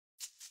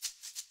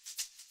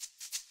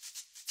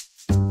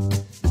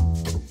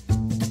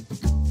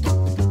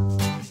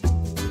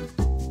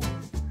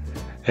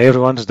Hey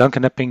everyone, it's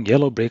Duncan Epping,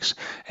 Yellow Bricks,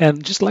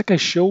 and just like I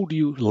showed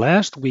you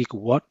last week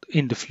what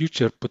in the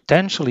future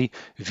potentially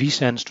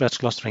vSAN stretch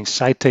clustering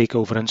site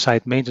takeover and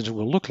site maintenance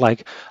will look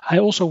like, I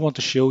also want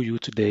to show you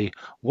today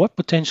what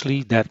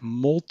potentially that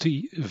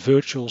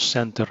multi-virtual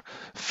center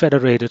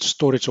federated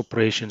storage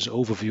operations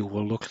overview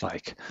will look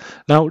like.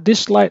 Now this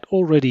slide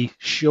already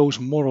shows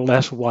more or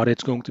less what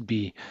it's going to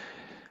be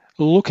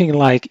looking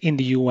like in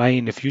the UI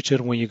in the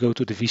future when you go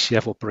to the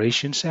VCF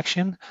operations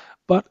section,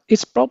 but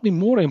it's probably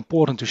more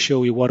important to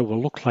show you what it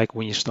will look like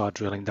when you start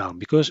drilling down,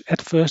 because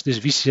at first this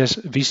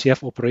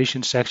VCF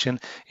operations section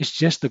is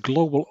just a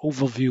global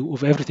overview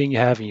of everything you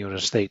have in your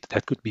estate.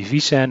 That could be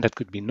vSAN, that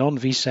could be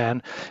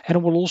non-vSAN, and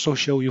it will also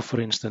show you, for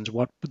instance,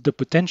 what the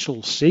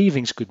potential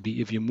savings could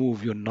be if you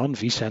move your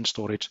non-vSAN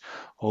storage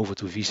over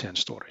to vSAN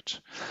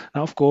storage.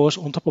 Now, of course,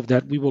 on top of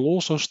that, we will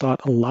also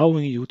start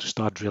allowing you to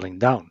start drilling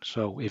down.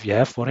 So if you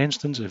have, for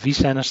instance, a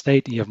vSAN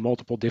estate, you have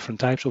multiple different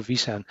types of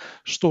vSAN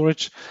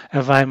storage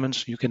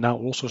environments, you can now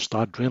also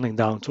start drilling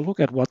down to look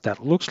at what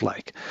that looks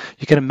like.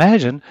 You can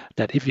imagine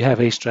that if you have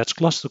a stretch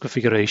cluster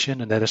configuration,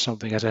 and that is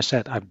something, as I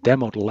said, I've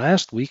demoed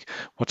last week,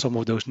 what some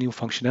of those new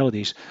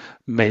functionalities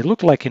may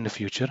look like in the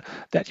future,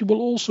 that you will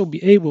also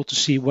be able to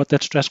see what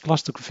that stretch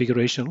cluster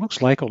configuration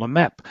looks like on a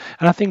map.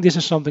 And I think this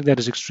is something that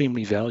is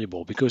extremely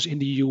valuable, because in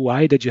the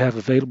UI that you have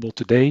available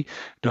today,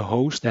 the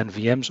host and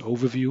VMs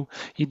overview,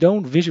 you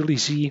don't visually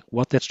see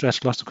what that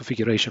stretch cluster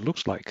configuration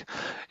looks like.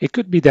 It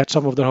could be that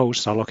some of the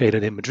hosts are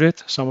located in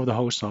Madrid, some of the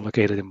hosts are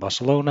located in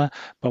Barcelona,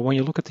 but when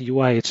you look at the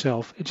UI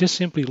itself, it just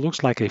simply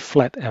looks like a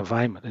flat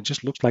environment. It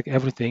just looks like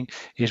everything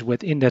is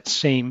within that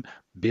same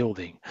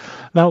building.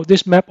 Now,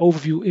 this map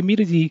overview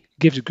immediately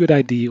gives a good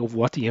idea of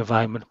what the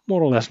environment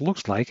more or less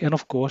looks like. And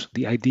of course,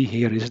 the idea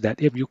here is that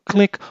if you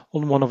click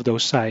on one of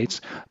those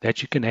sites,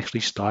 that you can actually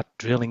start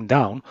drilling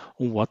down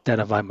on what that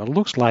environment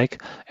looks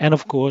like. And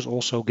of course,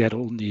 also get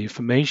all the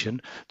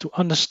information to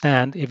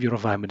understand if your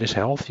environment is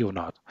healthy or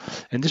not.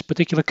 In this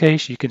particular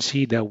case, you can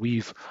see that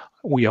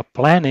we are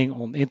planning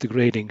on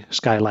integrating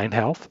Skyline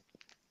Health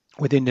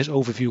within this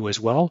overview as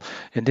well.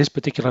 In this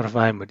particular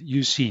environment,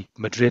 you see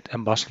Madrid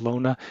and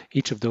Barcelona,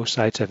 each of those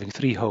sites having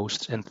 3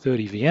 hosts and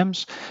 30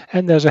 VMs,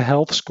 and there's a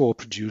health score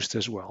produced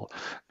as well.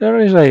 There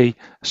is a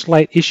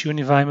slight issue in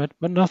the environment,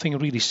 but nothing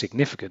really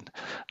significant.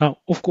 Now,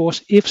 of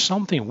course, if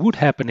something would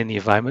happen in the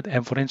environment,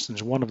 and for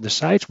instance, one of the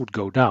sites would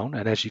go down,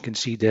 and as you can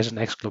see, there's an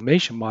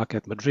exclamation mark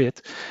at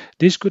Madrid,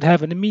 this could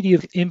have an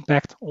immediate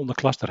impact on the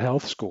cluster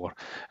health score.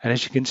 And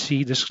as you can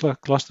see, this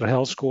cluster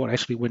health score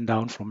actually went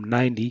down from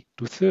 90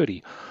 to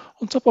 30.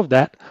 On top of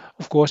that,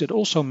 of course, it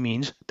also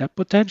means that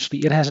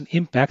potentially it has an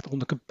impact on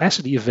the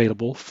capacity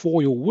available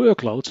for your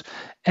workloads.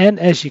 And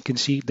as you can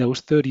see,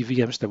 those 30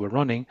 VMs that were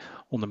running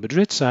on the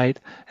Madrid side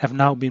have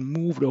now been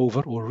moved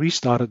over or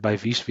restarted by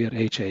vSphere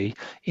HA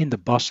in the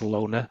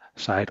Barcelona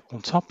side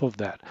on top of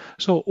that.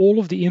 So all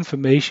of the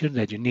information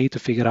that you need to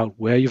figure out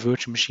where your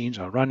virtual machines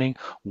are running,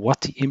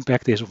 what the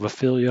impact is of a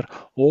failure,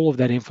 all of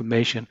that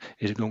information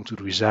is going to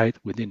reside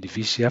within the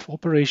VCF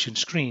operation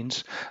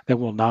screens that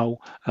will now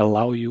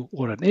allow you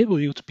or enable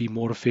you to be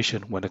more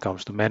efficient when it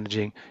comes to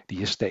managing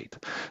the estate.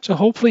 So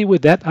hopefully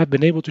with that, I've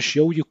been able to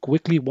show you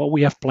quickly what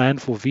we have planned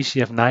for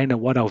VCF 9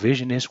 and what our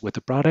vision is with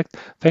the product.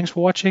 Thanks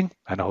for watching,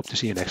 and I hope to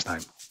see you next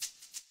time.